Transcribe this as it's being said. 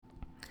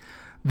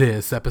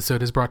This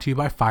episode is brought to you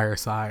by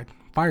Fireside.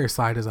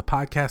 Fireside is a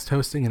podcast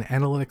hosting and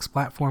analytics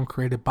platform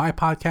created by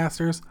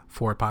podcasters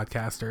for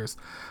podcasters.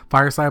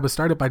 Fireside was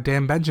started by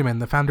Dan Benjamin,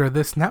 the founder of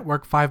this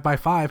network,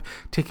 5x5,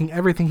 taking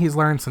everything he's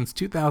learned since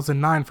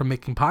 2009 from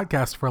making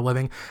podcasts for a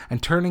living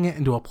and turning it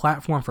into a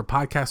platform for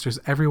podcasters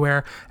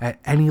everywhere at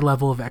any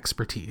level of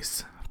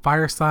expertise.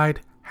 Fireside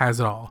has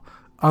it all.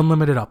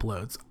 Unlimited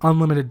uploads,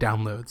 unlimited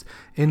downloads,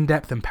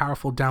 in-depth and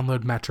powerful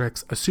download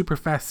metrics, a super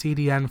fast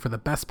CDN for the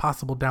best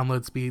possible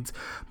download speeds,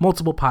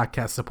 multiple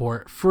podcast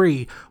support,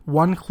 free,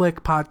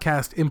 one-click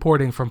podcast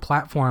importing from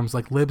platforms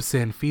like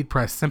Libsyn,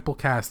 FeedPress,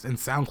 Simplecast, and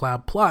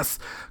SoundCloud, plus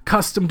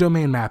custom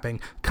domain mapping,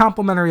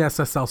 complimentary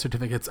SSL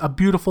certificates, a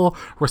beautiful,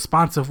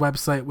 responsive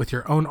website with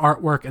your own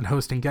artwork and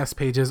hosting guest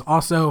pages,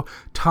 also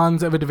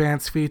tons of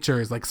advanced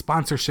features like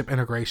sponsorship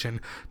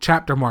integration,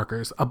 chapter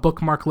markers, a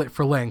bookmarklet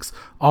for links,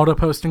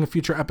 auto-posting of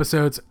future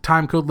episodes,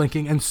 timecode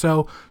linking, and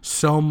so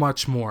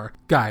much more.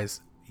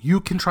 Guys,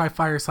 you can try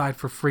Fireside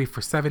for free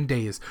for 7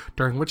 days,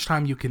 during which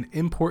time you can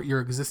import your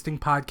existing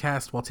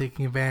podcast while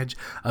taking advantage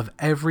of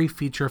every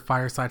feature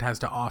Fireside has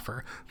to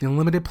offer. The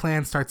unlimited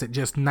plan starts at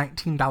just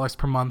 $19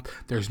 per month.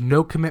 There's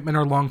no commitment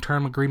or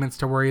long-term agreements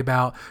to worry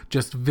about.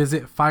 Just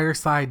visit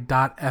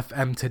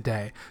fireside.fm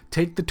today.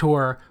 Take the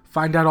tour,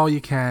 find out all you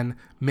can,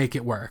 make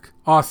it work.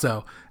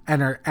 Also,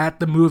 enter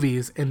at the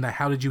movies in the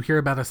How Did You Hear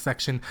About Us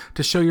section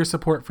to show your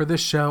support for this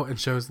show and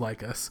shows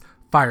like us.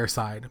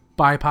 Fireside,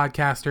 by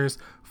podcasters,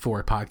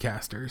 for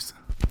podcasters.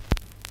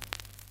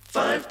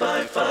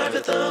 5x5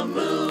 at the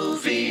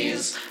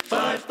movies.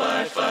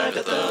 5x5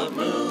 at the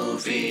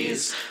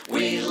movies.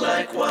 We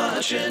like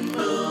watching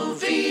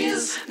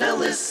movies. Now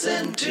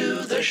listen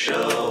to the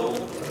show.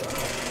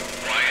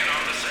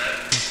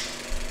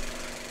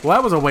 Well,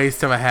 that was a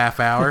waste of a half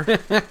hour.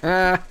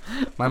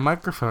 My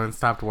microphone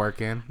stopped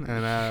working,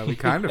 and we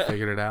kind of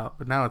figured it out,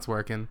 but now it's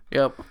working.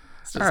 Yep.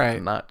 It's just all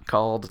right. Not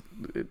called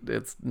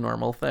its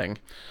normal thing.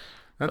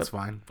 That's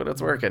fine. But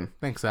it's working.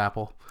 Thanks,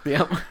 Apple.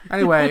 Yep.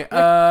 Anyway,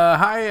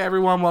 hi,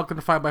 everyone. Welcome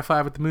to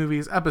 5x5 at the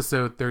Movies,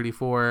 episode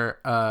 34.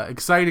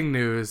 Exciting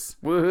news.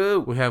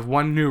 Woohoo. We have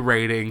one new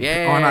rating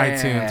on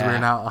iTunes. We're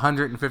now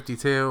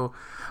 152.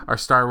 Our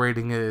star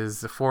rating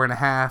is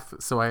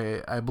 4.5, so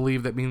I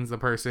believe that means the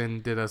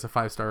person did us a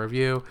 5-star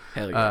review.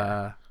 Hell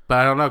yeah. But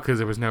I don't know because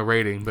there was no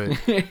rating, but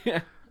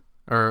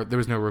or there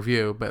was no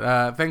review.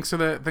 But thanks for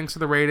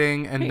the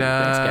rating and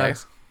thanks,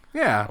 guys.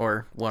 Yeah,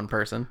 Or one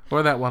person.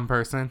 or that one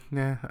person.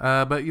 Yeah.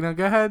 But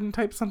go ahead and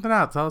type something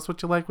out. Tell us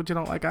what you like, what you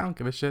don't like. I don't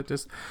give a shit.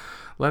 Just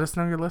let us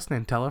know you're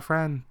listening. Tell a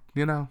friend.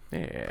 Yeah.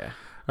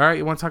 All right,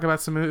 you want to talk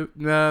about some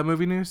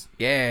movie news?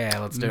 Yeah,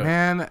 let's do it.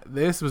 Man,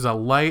 this was a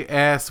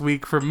light-ass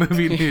week for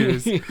movie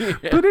news.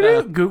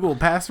 Google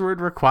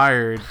password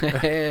required.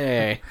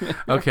 Hey.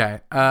 Okay,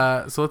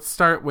 so let's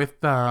start with,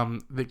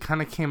 that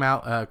kind of came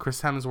out,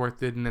 Chris Hemsworth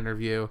did an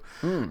interview,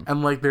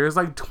 and, there's,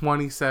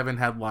 27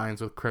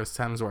 headlines with Chris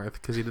Hemsworth,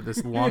 because he did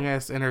this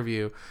long-ass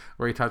interview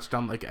where he touched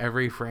on,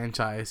 every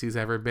franchise he's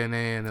ever been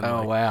in,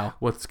 and, wow.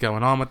 what's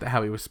going on with it,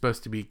 how he was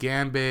supposed to be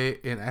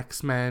Gambit in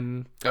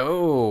X-Men.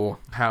 Oh.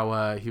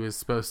 How, he was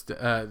supposed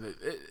to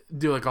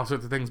do all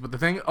sorts of things, but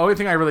the only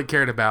thing I really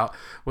cared about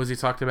was he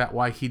talked about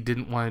why he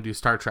didn't want to do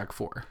Star Trek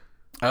 4.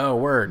 Oh,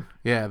 word.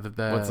 Yeah,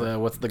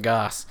 What's the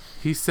goss?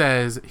 he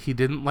says he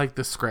didn't like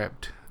the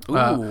script.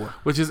 Ooh.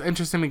 Which is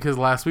interesting because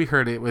last we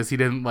heard it was he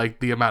didn't like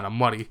the amount of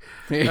money.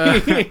 So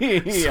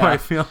I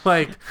feel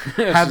like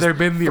had there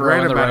been the right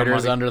the amount of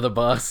writers money, under the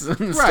bus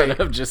instead Right.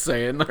 of just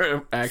saying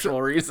the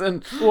actual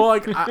reason. well,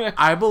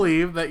 I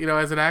believe that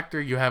as an actor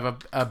you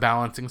have a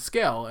balancing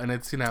scale, and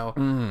it's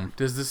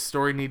does this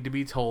story need to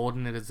be told,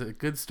 and it is a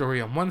good story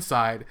on one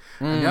side,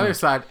 and the other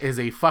side is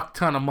a fuck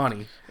ton of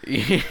money.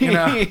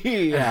 Yeah.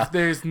 If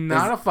there's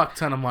not a fuck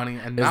ton of money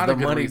and not Is a the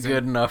good money reason,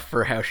 good enough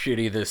for how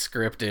shitty this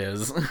script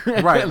is?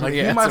 right? The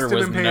He must answer have been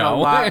was paid no. a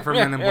lot for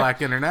Men in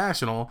Black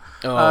International,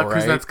 because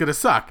right. that's gonna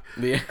suck.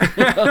 Yeah.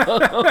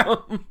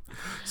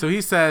 So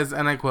he says,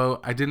 and I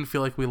quote, "I didn't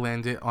feel like we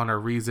landed on a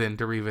reason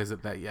to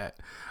revisit that yet.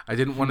 I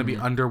didn't want to be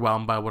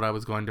underwhelmed by what I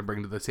was going to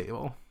bring to the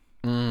table."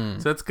 So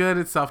that's good.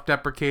 It's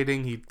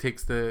self-deprecating. He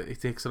takes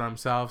it on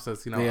himself.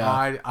 Says,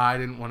 I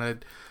didn't want to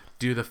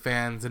do the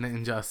fans an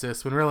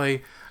injustice when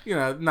really,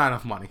 not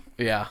enough money.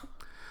 Yeah.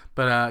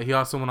 But he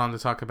also went on to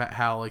talk about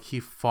how he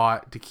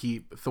fought to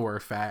keep Thor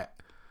fat.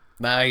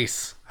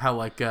 Nice. How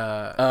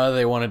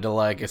they wanted to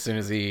as soon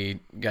as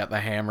he got the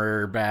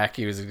hammer back,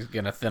 he was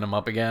gonna thin him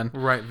up again.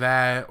 right,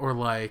 that,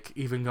 or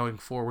even going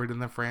forward in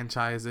the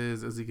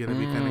franchises, is he gonna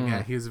be thin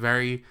again? He's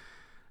very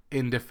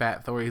into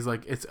Fat Thor. He's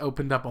it's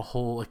opened up a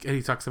whole and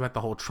he talks about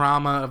the whole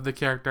trauma of the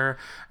character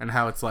and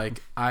how it's I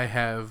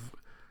have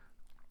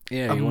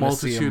Yeah, you want to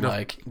see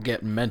him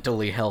get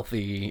mentally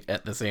healthy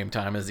at the same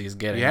time as he's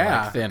getting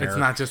thinner. It's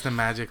not just a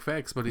magic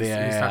fix, but he's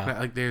talking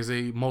about there's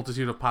a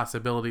multitude of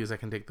possibilities I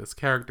can take this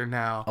character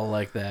now. I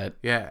like that.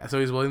 Yeah, so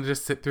he's willing to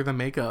just sit through the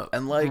makeup.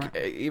 And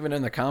even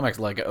in the comics,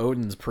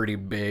 Odin's pretty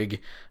big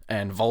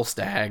and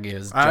Volstagg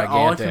is gigantic.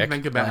 All I can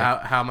think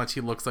about how much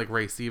he looks like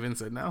Ray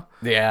Stevenson now.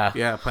 Yeah.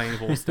 Yeah, playing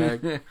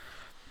Volstagg.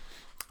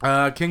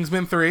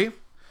 Kingsman 3.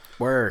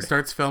 Word.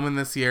 Starts filming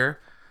this year.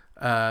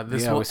 We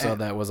saw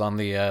that was on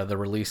the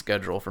release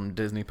schedule from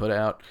Disney put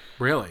out.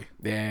 Really?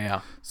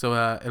 Yeah.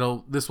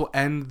 So this will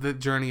end the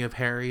journey of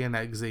Harry and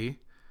Eggsy.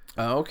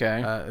 Oh,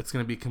 okay. It's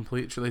going to be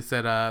complete. They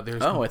said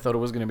there's. Oh, I thought it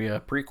was going to be a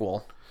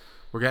prequel.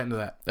 We're getting to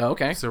that. Oh,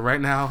 okay. So right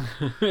now,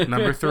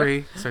 number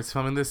 3 starts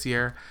filming this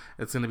year.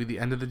 It's going to be the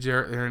end of the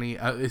journey.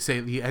 They say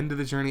the end of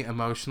the journey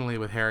emotionally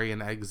with Harry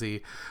and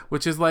Eggsy,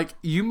 which is like,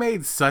 you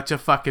made such a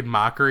fucking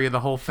mockery of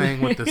the whole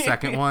thing with the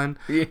second one.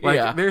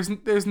 Like,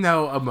 there's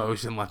no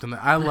emotion left in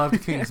that. I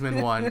loved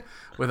Kingsman 1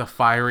 with a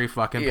fiery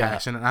fucking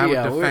passion, and I would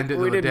defend it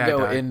to the day I died. We didn't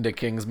go into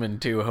Kingsman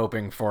 2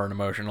 hoping for an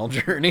emotional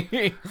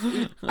journey.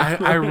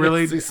 I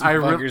really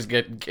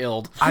get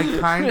killed.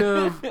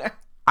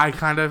 I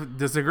kind of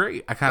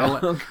disagree.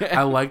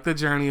 I like the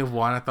journey of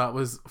 1. I thought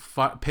was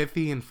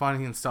pithy and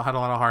funny and still had a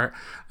lot of heart.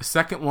 The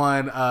second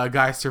one,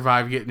 guy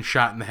survived getting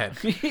shot in the head.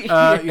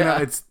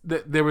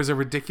 There was a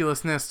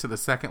ridiculousness to the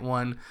second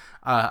one.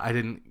 I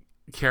didn't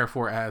care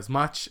for as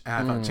much.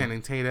 And I thought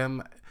Channing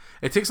Tatum.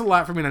 It takes a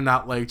lot for me to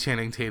not like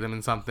Channing Tatum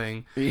in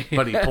something,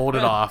 but he pulled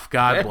it off.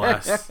 God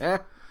bless.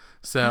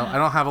 So I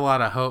don't have a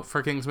lot of hope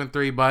for Kingsman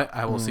 3, but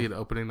I will see it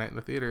opening night in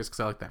the theaters because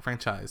I like that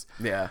franchise.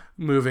 Yeah.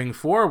 Moving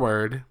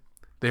forward,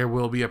 there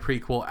will be a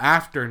prequel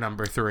after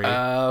number 3.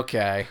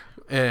 Okay.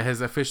 It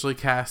has officially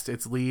cast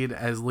its lead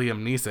as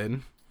Liam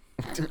Neeson.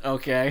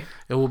 Okay.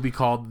 It will be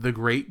called The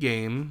Great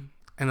Game,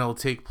 and it'll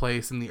take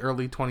place in the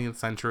early 20th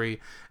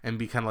century and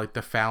be kind of like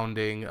the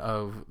founding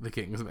of the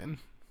Kingsmen.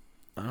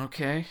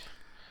 Okay.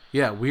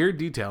 Yeah, weird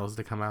details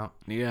to come out.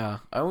 Yeah.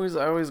 I always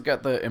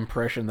got the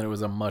impression that it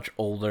was a much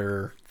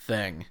older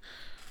thing.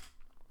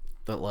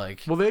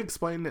 Well, they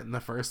explained it in the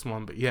first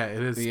one, but yeah,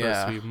 it is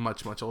supposed to be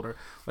much, much older.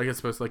 Like, it's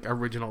supposed to like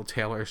original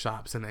tailor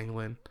shops in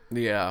England.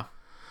 Yeah.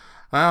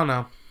 I don't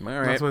know. All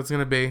right. That's what it's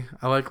going to be.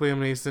 I like Liam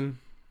Neeson.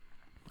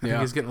 I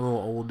think he's getting a little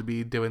old to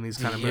be doing these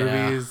kind of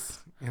movies.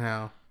 You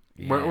know,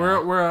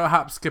 we're a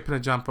hop, skip, and a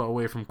jump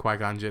away from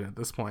Qui-Gon Jinn at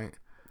this point.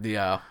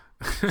 Yeah.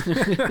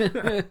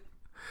 So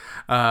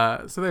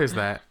there's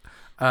that.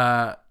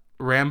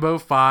 Rambo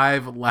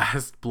 5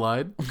 Last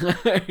Blood.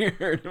 I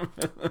heard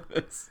about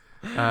this.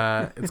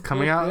 It's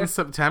coming out in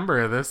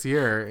September this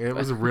year. It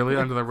was really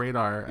under the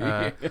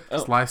radar.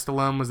 Sly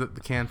Stallone was at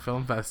the Cannes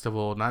Film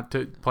Festival, not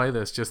to play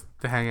this, just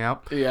to hang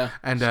out. Yeah.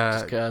 And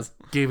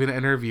gave an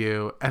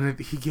interview, and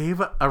he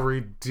gave a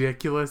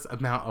ridiculous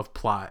amount of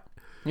plot.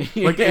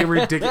 Like a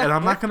ridiculous, and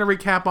I'm not going to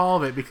recap all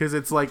of it because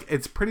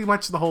it's pretty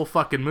much the whole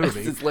fucking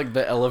movie. It's like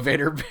the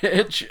elevator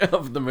pitch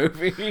of the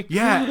movie.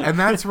 Yeah, and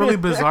that's really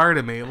bizarre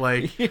to me.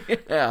 Like,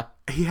 yeah,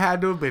 he had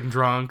to have been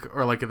drunk,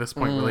 or like at this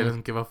point really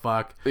doesn't give a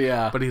fuck.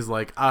 Yeah, but he's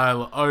like, I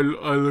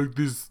like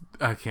this.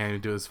 I can't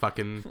even do his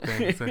fucking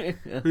thing.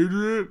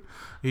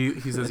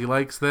 He says he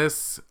likes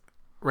this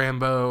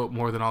Rambo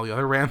more than all the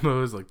other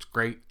Rambos. Like,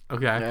 great,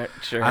 okay,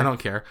 sure. I don't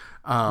care.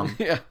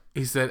 Yeah.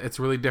 He said it's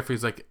really different.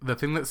 He's like, the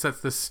thing that sets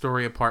this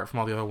story apart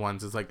from all the other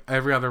ones is like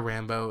every other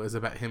Rambo is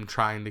about him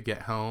trying to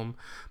get home,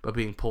 but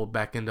being pulled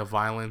back into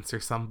violence or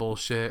some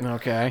bullshit.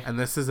 Okay. And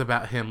this is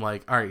about him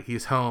like, all right,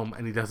 he's home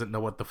and he doesn't know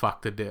what the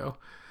fuck to do.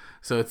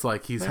 So it's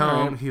like he's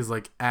home, he's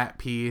like at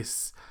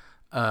peace.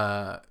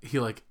 He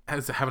like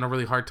is having a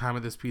really hard time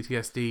with his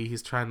PTSD.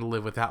 He's trying to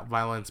live without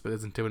violence, but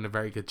isn't doing a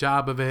very good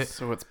job of it.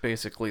 So it's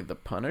basically the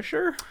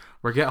Punisher.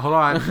 Hold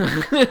on.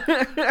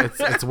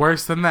 It's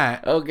worse than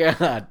that. Oh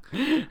god.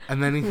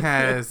 And then he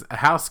has a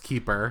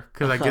housekeeper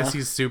because I guess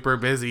he's super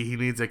busy. He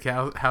needs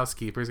a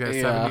housekeeper. He's got a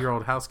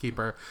 70-year-old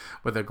housekeeper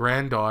with a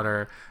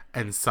granddaughter,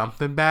 and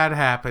something bad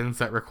happens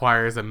that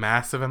requires a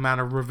massive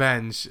amount of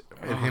revenge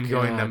and him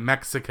going to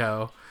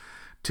Mexico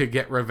to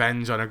get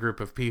revenge on a group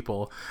of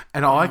people.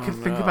 And all I can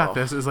think about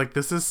this is like,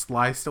 this is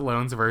Sly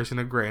Stallone's version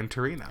of Gran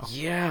Torino.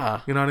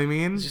 Yeah. You know what I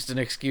mean? It's just an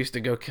excuse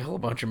to go kill a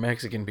bunch of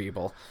Mexican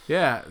people.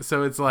 Yeah.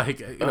 So it's like,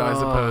 you know,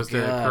 as opposed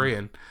to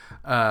Korean.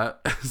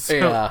 So,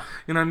 you know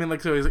what I mean? Like,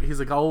 so he's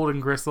like old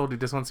and gristled. He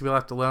just wants to be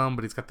left alone,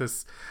 but he's got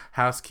this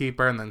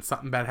housekeeper, and then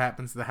something bad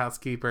happens to the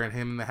housekeeper, and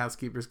him and the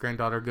housekeeper's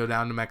granddaughter go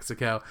down to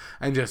Mexico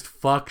and just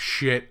fuck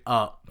shit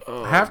up.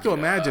 I have to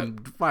imagine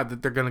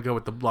that they're going to go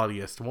with the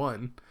bloodiest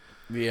one.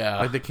 Yeah.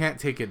 Like, they can't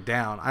take it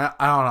down. I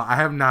don't know. I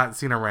have not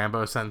seen a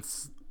Rambo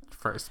since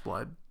First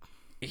Blood.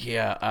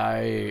 Yeah,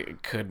 I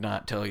could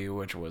not tell you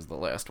which was the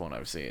last one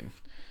I've seen,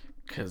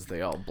 because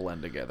they all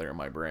blend together in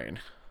my brain.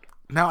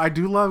 Now, I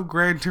do love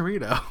Gran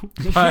Torino,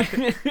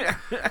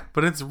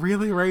 but it's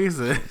really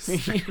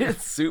racist.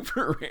 It's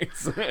super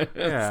racist.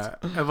 Yeah.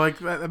 And like,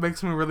 that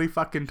makes me really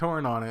fucking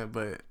torn on it,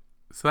 but...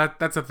 So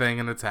that's a thing,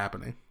 and it's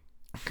happening.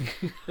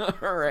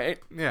 All right.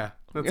 Yeah.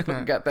 That's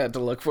got that to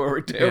look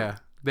forward to. Yeah.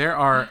 There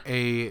are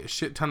a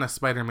shit ton of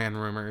Spider-Man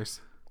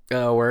rumors.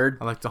 Oh, word.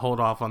 I like to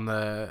hold off on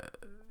the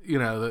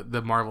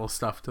Marvel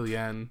stuff till the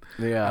end.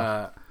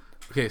 Yeah.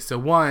 Okay, so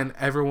one,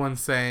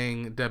 everyone's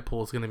saying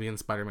Deadpool's going to be in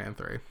Spider-Man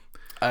 3.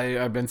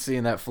 I've been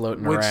seeing that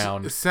floating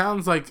around. Which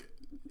sounds like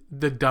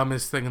the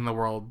dumbest thing in the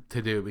world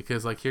to do,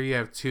 because like here you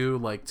have two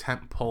like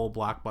tentpole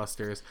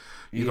blockbusters.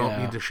 You don't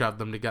need to shove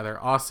them together.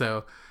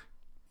 Also,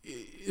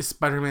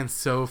 Spider-Man's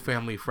so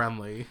family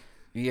friendly.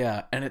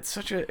 Yeah, and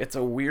it's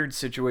a weird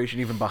situation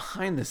even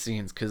behind the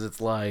scenes, because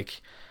it's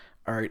like,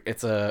 all right,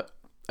 it's a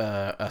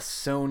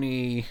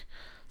Sony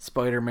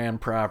Spider-Man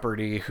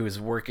property who's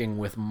working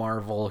with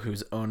Marvel,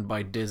 who's owned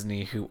by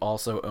Disney, who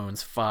also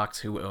owns Fox,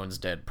 who owns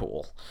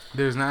Deadpool.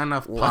 There's not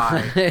enough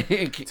pie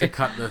Like, to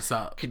cut this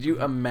up. could you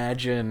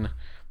imagine,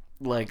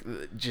 like,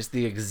 just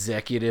the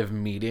executive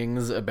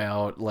meetings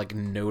about, like,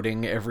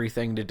 noting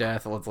everything to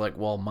death? It's like,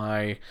 well,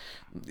 my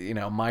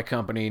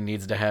company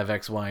needs to have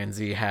X, Y, and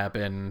Z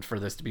happen for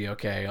this to be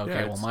okay. Okay,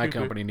 Yeah, well, it's my stupid.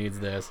 company needs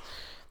this.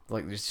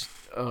 Like, there's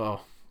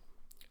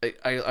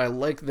I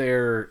like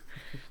their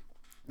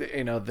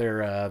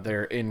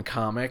their in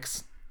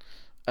comics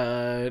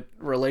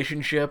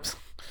relationships.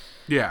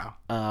 Yeah.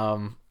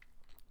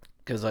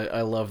 Because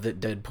I love that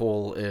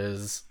Deadpool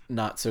is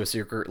not so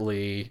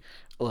secretly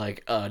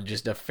like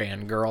just a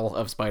fangirl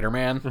of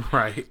Spider-Man.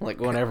 Right. Like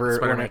whenever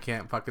Spider-Man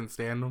can't fucking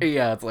stand him.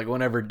 yeah, it's like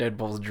whenever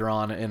Deadpool's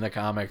drawn in the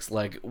comics,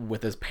 like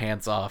with his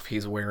pants off,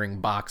 he's wearing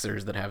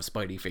boxers that have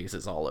Spidey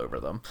faces all over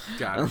them.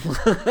 Got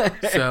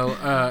it.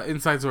 So,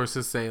 inside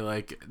sources say,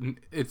 like,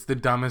 it's the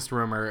dumbest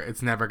rumor.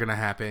 It's never going to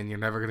happen. You're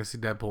never going to see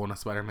Deadpool in a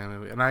Spider-Man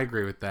movie. And I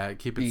agree with that.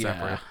 Keep it Yeah.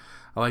 separate.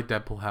 I like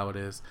Deadpool how it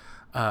is.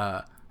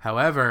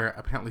 However,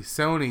 apparently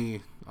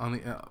Sony, on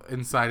the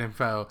inside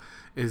info,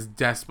 is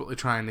desperately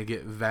trying to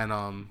get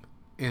Venom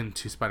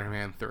into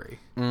Spider-Man 3.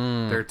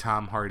 Their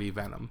Tom Hardy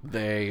Venom.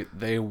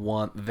 They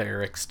want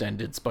their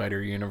extended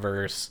Spider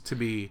Universe To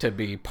be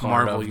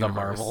part Marvel of the universe.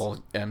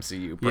 Marvel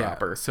MCU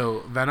proper. Yeah,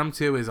 so Venom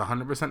 2 is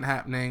 100%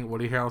 happening.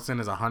 Woody Harrelson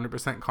is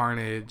 100%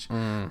 Carnage.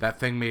 That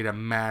thing made a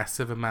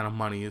massive amount of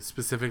money,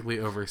 specifically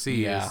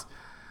overseas.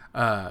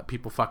 Yeah.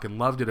 People fucking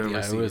loved it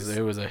overseas.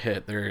 It was a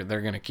hit.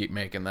 They're gonna keep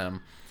making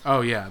them.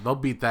 Oh, yeah. They'll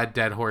beat that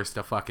dead horse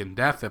to fucking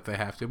death if they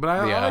have to. But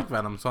I Yeah. like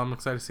Venom, so I'm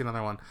excited to see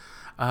another one.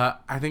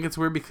 I think it's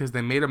weird because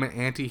they made him an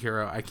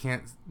anti-hero. I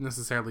can't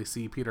necessarily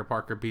see Peter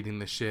Parker beating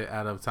the shit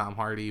out of Tom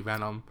Hardy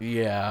Venom.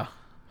 Yeah,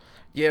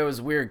 it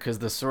was weird because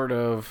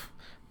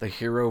the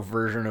hero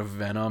version of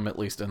Venom, at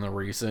least in the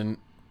recent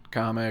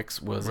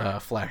comics, was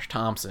Flash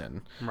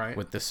Thompson, Right.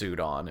 with the suit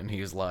on, and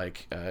he's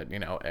like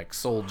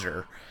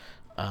ex-soldier,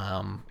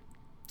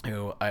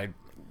 who I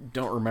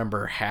don't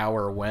remember how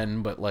or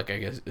when, but like I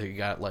guess he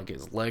got like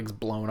his legs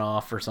blown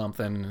off or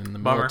something in the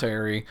Bummer.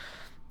 military.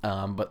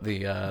 But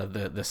the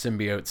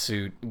symbiote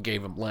suit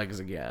gave him legs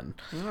again.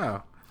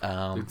 Oh.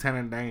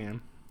 Lieutenant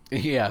Dan.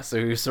 Yeah,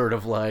 so he's sort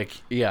of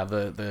like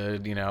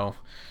the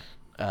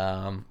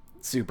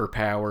super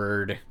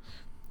powered,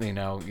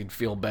 you'd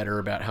feel better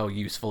about how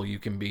useful you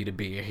can be to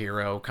be a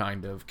hero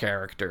kind of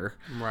character.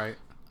 Right.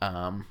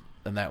 And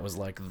that was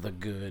like the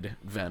good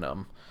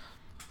Venom.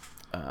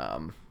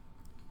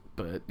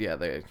 But yeah,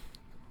 I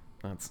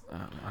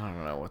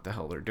don't know what the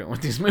hell they're doing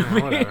with these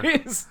whatever.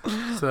 movies.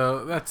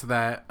 So that's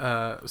that.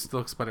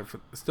 Still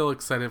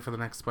excited for the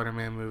next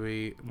Spider-Man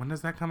movie. When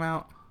does that come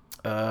out?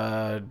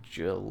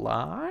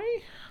 July?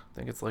 I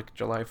think it's like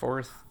July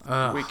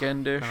 4th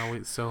weekend-ish. Gotta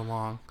wait so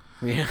long.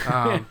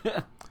 Yeah.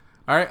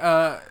 All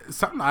right.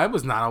 Something I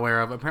was not aware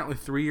of. Apparently,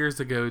 3 years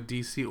ago,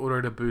 DC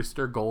ordered a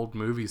Booster Gold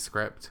movie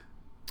script.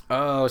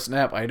 Oh,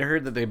 snap. I'd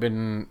heard that they've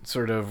been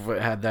sort of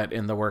had that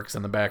in the works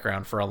in the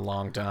background for a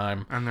long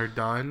time. And they're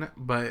done.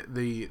 But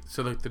the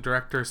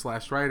director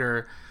 /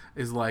 writer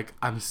is like,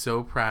 I'm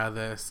so proud of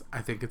this.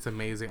 I think it's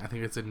amazing. I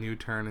think it's a new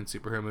turn in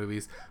superhero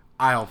movies.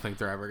 I don't think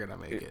they're ever gonna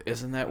make it.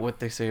 Isn't that what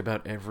they say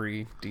about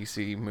every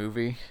DC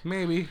movie?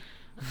 Maybe,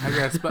 I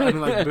guess. But I mean,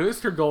 like,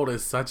 Booster Gold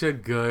is such a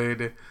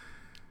good,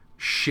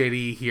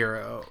 shitty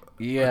hero.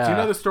 Yeah. Do you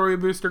know the story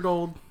of Booster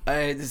Gold?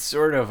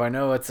 Sort of. I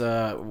know it's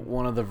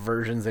one of the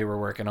versions they were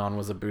working on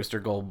was a Booster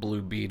Gold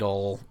Blue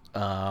Beetle,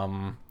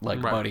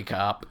 buddy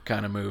cop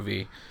kind of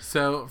movie.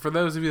 So, for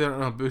those of you that don't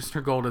know, Booster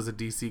Gold is a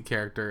DC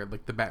character,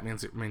 like the Batman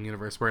Superman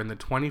universe, where in the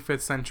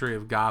 25th century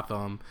of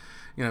Gotham,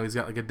 he's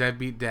got like a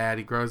deadbeat dad.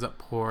 He grows up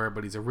poor,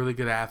 but he's a really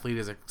good athlete.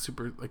 He's a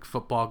super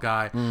football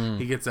guy.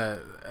 He gets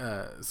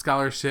a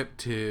scholarship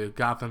to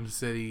Gotham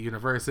City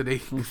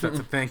University. That's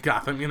a thing,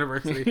 Gotham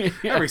University.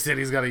 Yeah. Every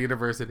city's got a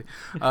university.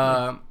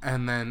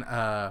 And then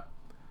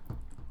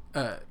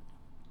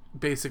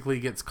basically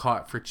gets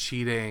caught for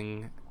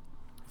cheating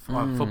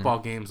on football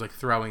games, like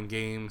throwing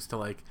games to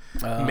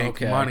make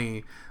okay.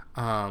 money.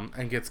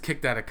 And gets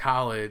kicked out of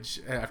college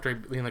after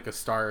being like a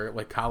star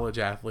college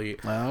athlete.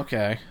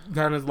 Okay.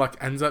 Down his luck,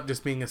 ends up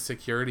just being a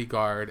security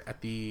guard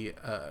at the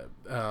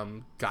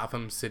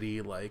Gotham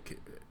City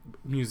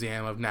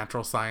Museum of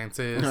Natural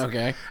Sciences.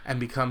 Okay. And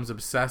becomes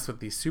obsessed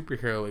with these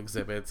superhero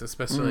exhibits,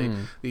 especially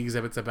the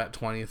exhibits about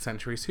 20th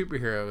century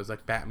superheroes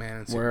like Batman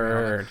and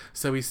Superman. Word.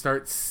 So he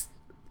starts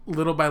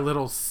little by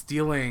little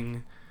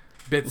stealing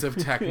bits of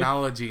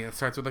technology, and it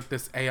starts with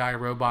this AI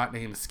robot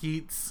named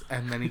Skeets,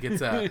 and then he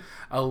gets a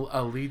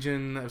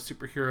Legion of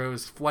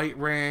Superheroes flight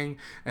ring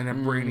and a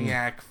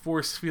Brainiac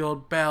force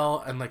field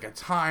belt and a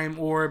time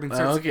orb, and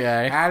starts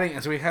adding,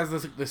 and so he has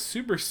this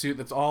super suit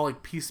that's all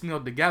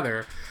piecemealed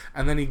together,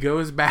 and then he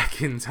goes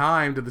back in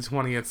time to the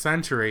 20th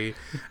century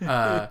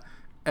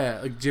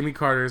like Jimmy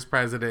Carter's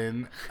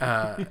president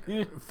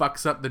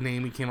fucks up the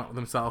name he came up with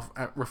himself,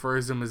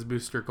 refers him as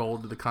Booster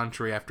Gold to the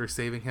country after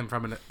saving him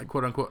from a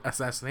quote-unquote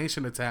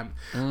assassination attempt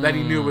that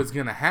he knew was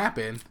going to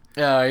happen.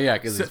 Oh, yeah,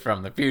 because he's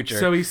from the future.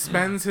 So he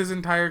spends his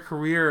entire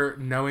career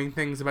knowing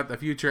things about the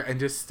future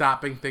and just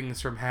stopping things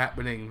from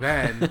happening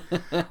then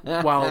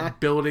while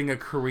building a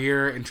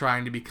career and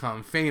trying to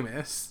become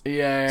famous.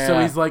 Yeah. So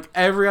he's like,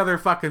 every other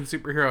fucking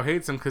superhero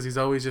hates him because he's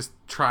always just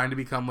trying to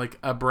become like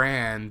a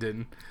brand.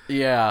 And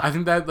yeah. I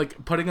think that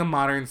like putting a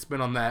modern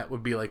spin on that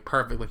would be like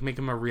perfect. Like make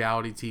him a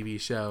reality TV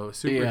show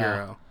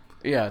superhero.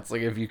 Yeah, it's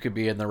like if you could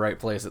be in the right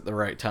place at the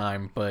right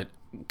time, but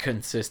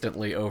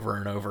consistently over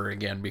and over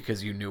again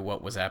because you knew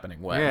what was happening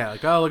when. Yeah,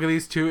 like, oh, look at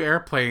these 2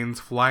 airplanes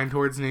flying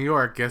towards New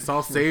York. Guess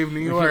I'll save New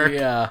York.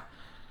 Yeah.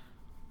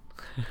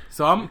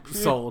 So I'm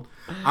sold.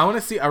 I want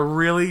to see a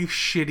really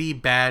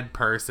shitty bad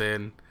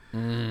person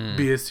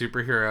be a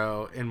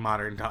superhero in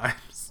modern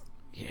times.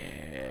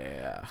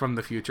 Yeah. From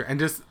the future. And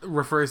just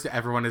refers to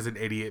everyone as an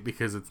idiot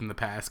because it's in the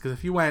past. Because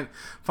if you went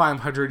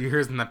 500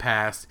 years in the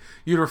past,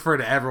 you'd refer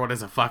to everyone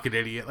as a fucking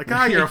idiot. Like,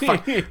 ah, you're a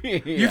fuck.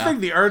 You think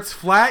the Earth's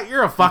flat?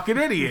 You're a fucking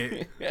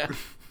idiot.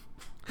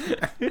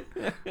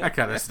 That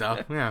kind of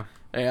stuff. Yeah.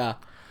 Yeah.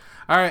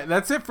 All right,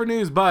 that's it for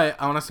news, but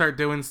I want to start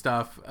doing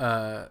stuff.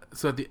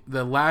 So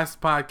the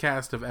last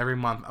podcast of every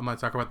month, I'm going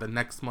to talk about the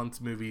next month's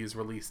movies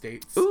release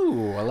dates.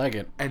 Ooh, I like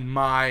it. And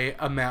my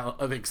amount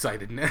of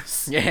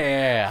excitedness.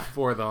 Yeah.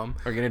 For them.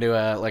 We're gonna do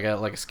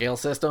a scale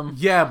system.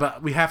 Yeah,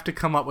 but we have to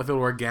come up with it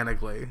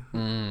organically.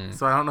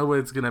 So I don't know what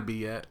it's gonna be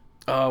yet.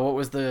 Oh, what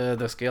was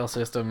the scale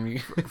system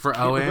for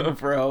Owen?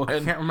 For Owen, I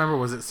can't remember.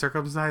 Was it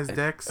circumcised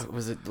dicks?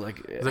 Was it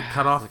like? Was it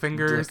cut off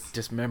fingers? Like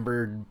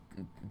dismembered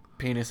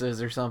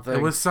penises or something?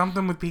 It was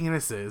something with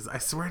penises. I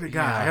swear to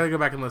God, I gotta go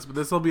back and listen. But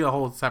this will be a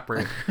whole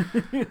separate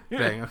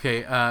thing.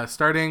 Okay,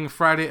 starting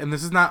Friday, and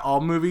this is not all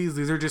movies.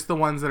 These are just the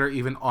ones that are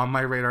even on my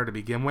radar to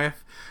begin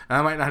with, and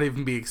I might not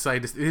even be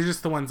excited. These are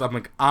just the ones I'm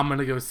like, I'm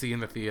gonna go see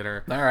in the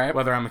theater. All right,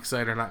 whether I'm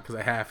excited or not because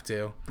I have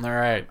to. All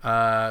right.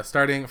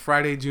 Starting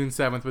Friday, June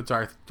 7th with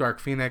Dark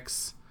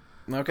Phoenix.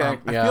 Okay.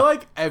 I feel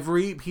like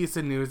every piece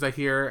of news I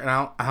hear, and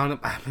I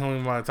don't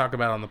even want to talk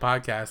about it on the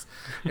podcast,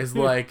 is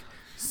like.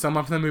 Some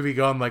of the movie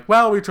go, I'm like,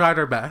 well, we tried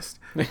our best.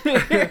 like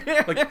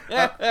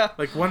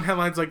one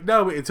headline's like,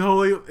 no, it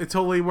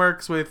totally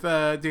works with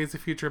Days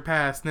of Future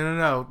Past.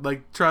 No,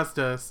 like trust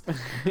us.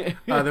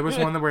 There was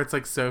one where it's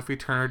like Sophie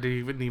Turner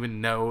didn't even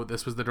know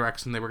this was the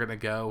direction they were gonna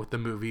go with the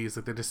movies.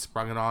 Like they just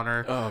sprung it on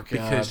her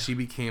because she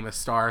became a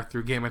star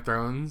through Game of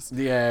Thrones.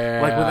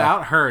 Yeah, like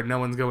without her, no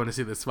one's going to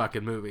see this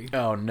fucking movie.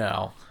 Oh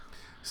no.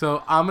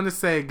 So I'm gonna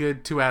say a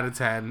good 2 out of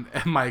 10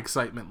 at my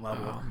excitement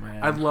level. Oh,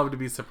 man. I'd love to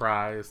be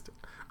surprised.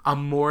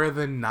 I'm more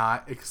than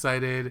not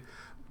excited,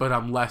 but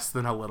I'm less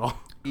than a little.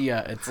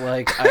 Yeah, it's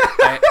like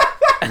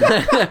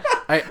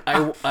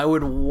I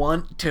would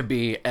want to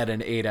be at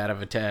an 8 out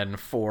of a 10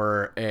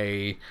 for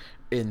a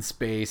in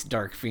space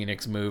Dark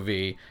Phoenix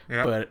movie,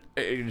 but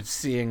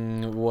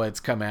seeing what's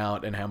come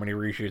out and how many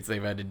reshoots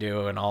they've had to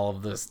do and all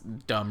of this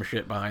dumb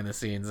shit behind the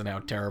scenes and how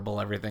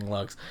terrible everything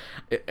looks,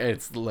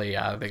 it's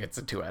I think it's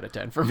a 2 out of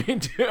 10 for me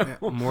too. Yeah,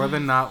 more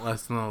than not,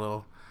 less than a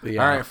little.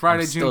 Yeah, all right,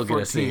 Friday, I'm still June 14th.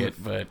 Gonna see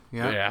it, but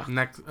yeah.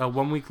 Next,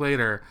 1 week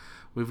later,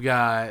 we've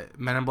got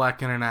Men in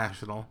Black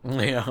International.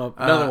 Yeah,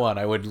 another one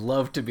I would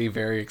love to be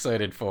very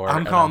excited for.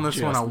 I'm calling this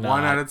one a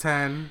 1 out of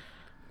 10.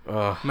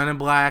 Men in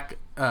Black,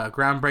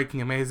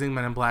 groundbreaking, amazing.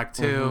 Men in Black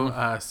 2,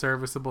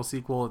 serviceable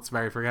sequel. It's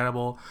very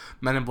forgettable.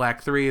 Men in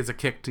Black 3 is a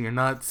kick to your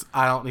nuts.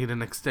 I don't need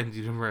an extended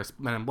universe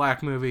Men in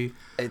Black movie.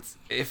 It's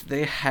if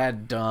they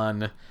had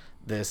done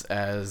this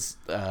as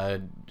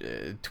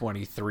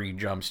 23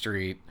 Jump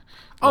Street.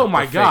 Oh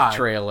my God! Fake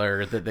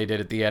trailer that they did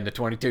at the end of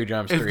 22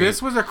 Jump Street. If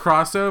this was a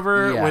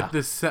crossover with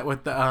this set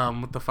with the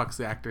what the fuck's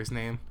the actor's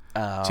name?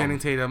 Channing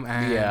Tatum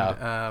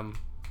and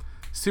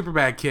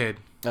Superbad kid.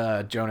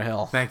 Jonah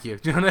Hill. Thank you,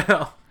 Jonah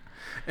Hill.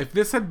 If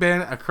this had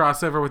been a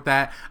crossover with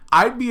that,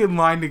 I'd be in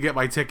line to get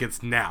my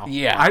tickets now.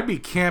 Yeah. I'd be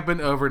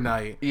camping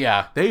overnight.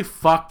 Yeah. They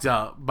fucked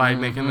up by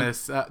making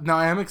this. Now,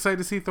 I am excited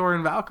to see Thor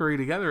and Valkyrie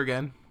together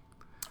again.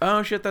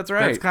 Oh, shit, that's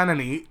right. That's kind of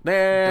neat.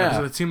 Yeah. Those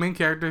are the 2 main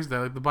characters.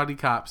 They're like the buddy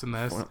cops in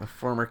this.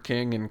 Former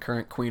king and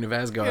current queen of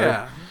Asgard.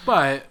 Yeah.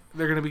 But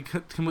they're going to be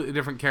completely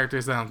different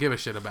characters that I don't give a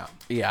shit about.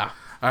 Yeah.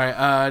 All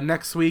right.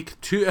 Next week,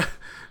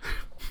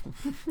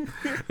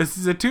 this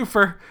is a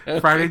twofer.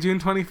 Friday, June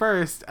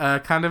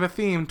 21st. Kind of a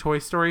theme. Toy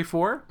Story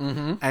 4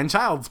 and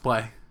Child's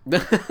Play.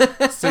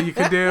 So you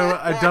can do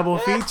a double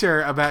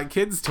feature about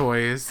kids'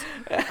 toys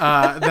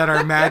that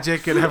are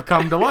magic and have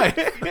come to life.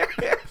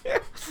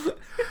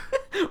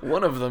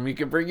 One of them you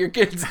can bring your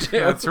kids to.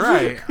 That's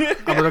right.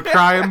 I'm going to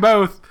cry in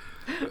both.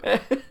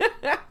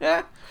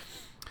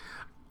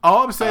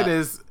 All I'm saying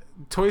is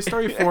Toy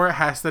Story 4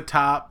 has to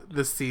top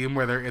the scene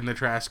where they're in the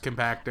trash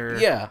compactor.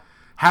 Yeah.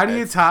 How do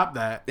you top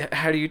that?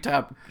 How do you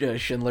top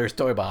Schindler's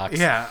Toy Box?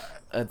 Yeah.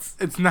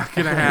 It's not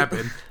going to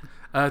happen.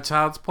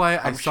 Child's Play,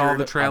 I saw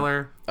the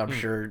trailer. I'm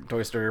sure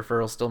Toy Story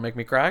 4 will still make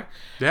me cry.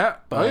 Yeah.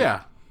 But,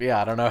 yeah.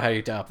 Yeah, I don't know how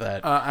you top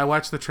that. I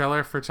watched the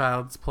trailer for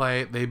Child's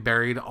Play. They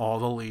buried all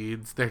the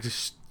leads.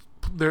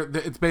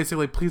 It's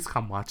basically, please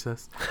come watch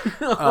this.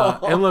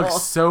 It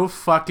looks so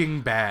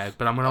fucking bad,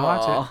 but I'm gonna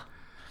watch it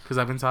because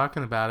I've been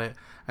talking about it.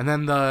 And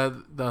then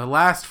the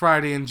last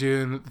Friday in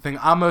June, the thing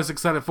I'm most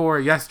excited for,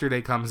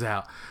 Yesterday, comes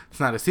out. It's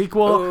not a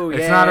sequel.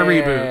 It's not a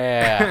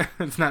reboot.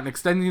 It's not an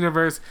extended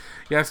universe.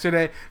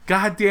 Yesterday,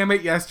 God damn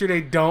it,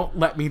 Yesterday, don't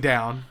let me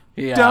down.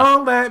 Yeah.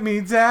 Don't let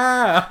me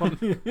down.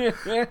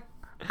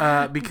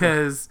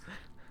 Because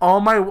all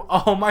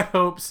my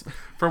hopes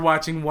for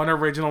watching one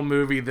original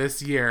movie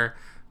this year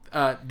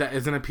that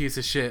isn't a piece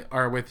of shit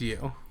are with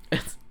you.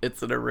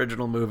 It's an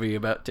original movie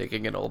about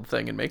taking an old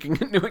thing and making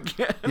it new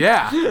again.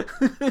 Yeah.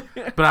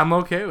 But I'm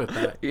okay with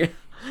that. Yeah.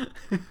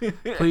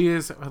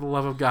 Please, for the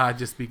love of God,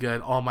 just be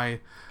good. All my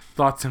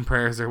thoughts and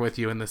prayers are with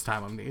you in this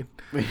time of need.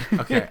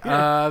 Okay,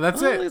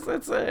 that's it. At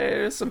least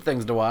there's some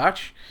things to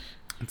watch.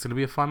 It's gonna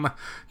be a fun month.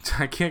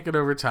 I can't get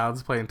over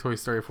Child's Play and Toy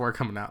Story 4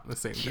 coming out the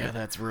same day. Yeah,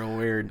 that's real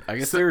weird. I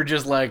guess they were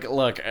just like,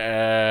 look,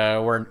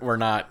 we're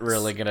not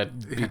really gonna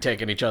be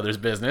taking each other's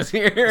business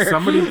here.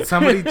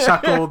 Somebody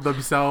chuckled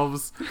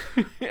themselves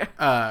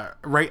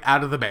right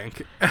out of the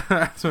bank.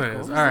 That's what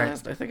it is. All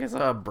right. I think I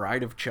saw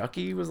Bride of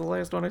Chucky was the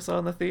last one I saw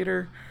in the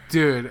theater.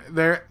 Dude,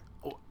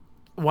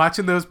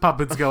 watching those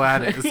puppets go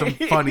at it is some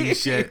funny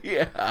shit.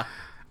 Yeah.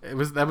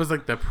 That was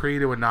like the pre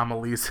to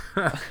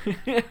Anomalisa.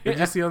 Did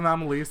you see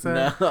Anomalisa?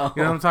 No.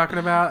 You know what I'm talking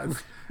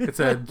about? It's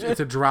a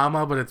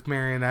drama, but it's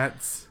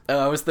marionettes. Oh,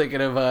 I was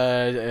thinking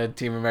of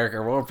Team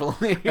America World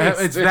Police.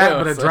 It's that,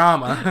 but a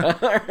drama.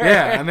 Right.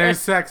 Yeah, and there's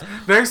sex.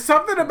 There's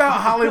something about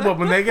Hollywood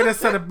when they get a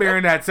set of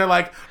marionettes. They're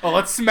like, oh,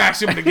 let's smash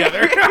them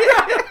together.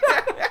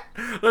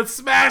 Let's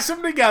smash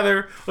them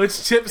together.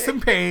 Let's chip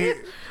some paint.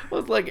 Well,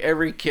 it's like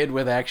every kid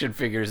with action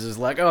figures is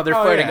like, oh, they're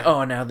fighting. Yeah.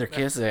 Oh, now they're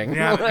kissing.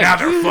 Now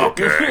they're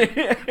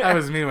fucking. That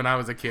was me when I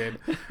was a kid.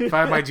 If I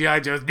had my G.I.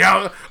 Joes,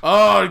 now,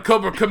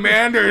 Cobra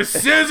Commander is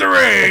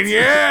scissoring.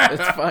 Yeah.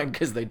 It's fine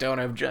because they don't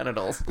have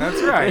genitals.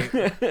 That's right.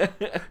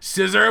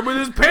 Scissor him with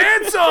his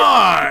pants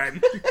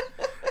on.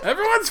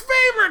 Everyone's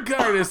favorite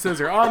kind of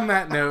scissor. On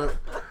that note,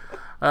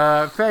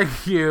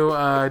 thank you,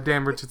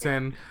 Dan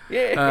Richardson.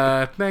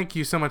 Thank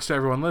you so much to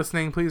everyone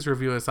listening. Please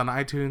review us on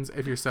iTunes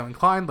if you're so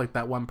inclined, like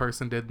that one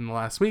person did in the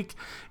last week.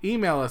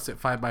 Email us at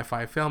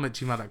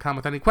 5x5film@gmail.com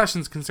with any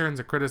questions, concerns,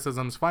 or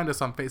criticisms. Find us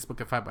on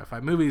Facebook at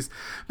 5x5 Movies.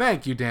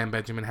 Thank you, Dan,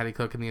 Benjamin, Hattie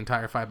Cook, and the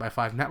entire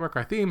 5x5 network.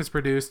 Our theme is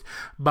produced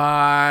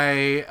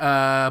by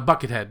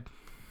Buckethead.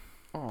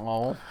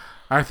 Aww.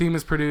 Our theme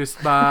is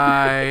produced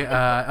by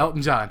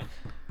Elton John.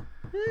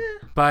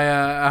 By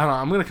I don't know.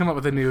 I'm gonna come up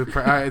with a new.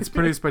 It's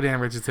produced by Dan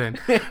Richardson.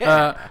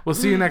 We'll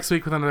see you next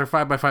week with another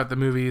 5x5 The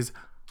Movies.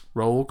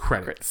 Roll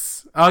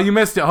credits. Oh, you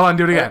missed it. Hold on,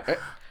 do it again.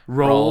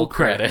 Roll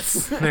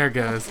credits. There it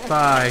goes.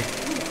 Bye.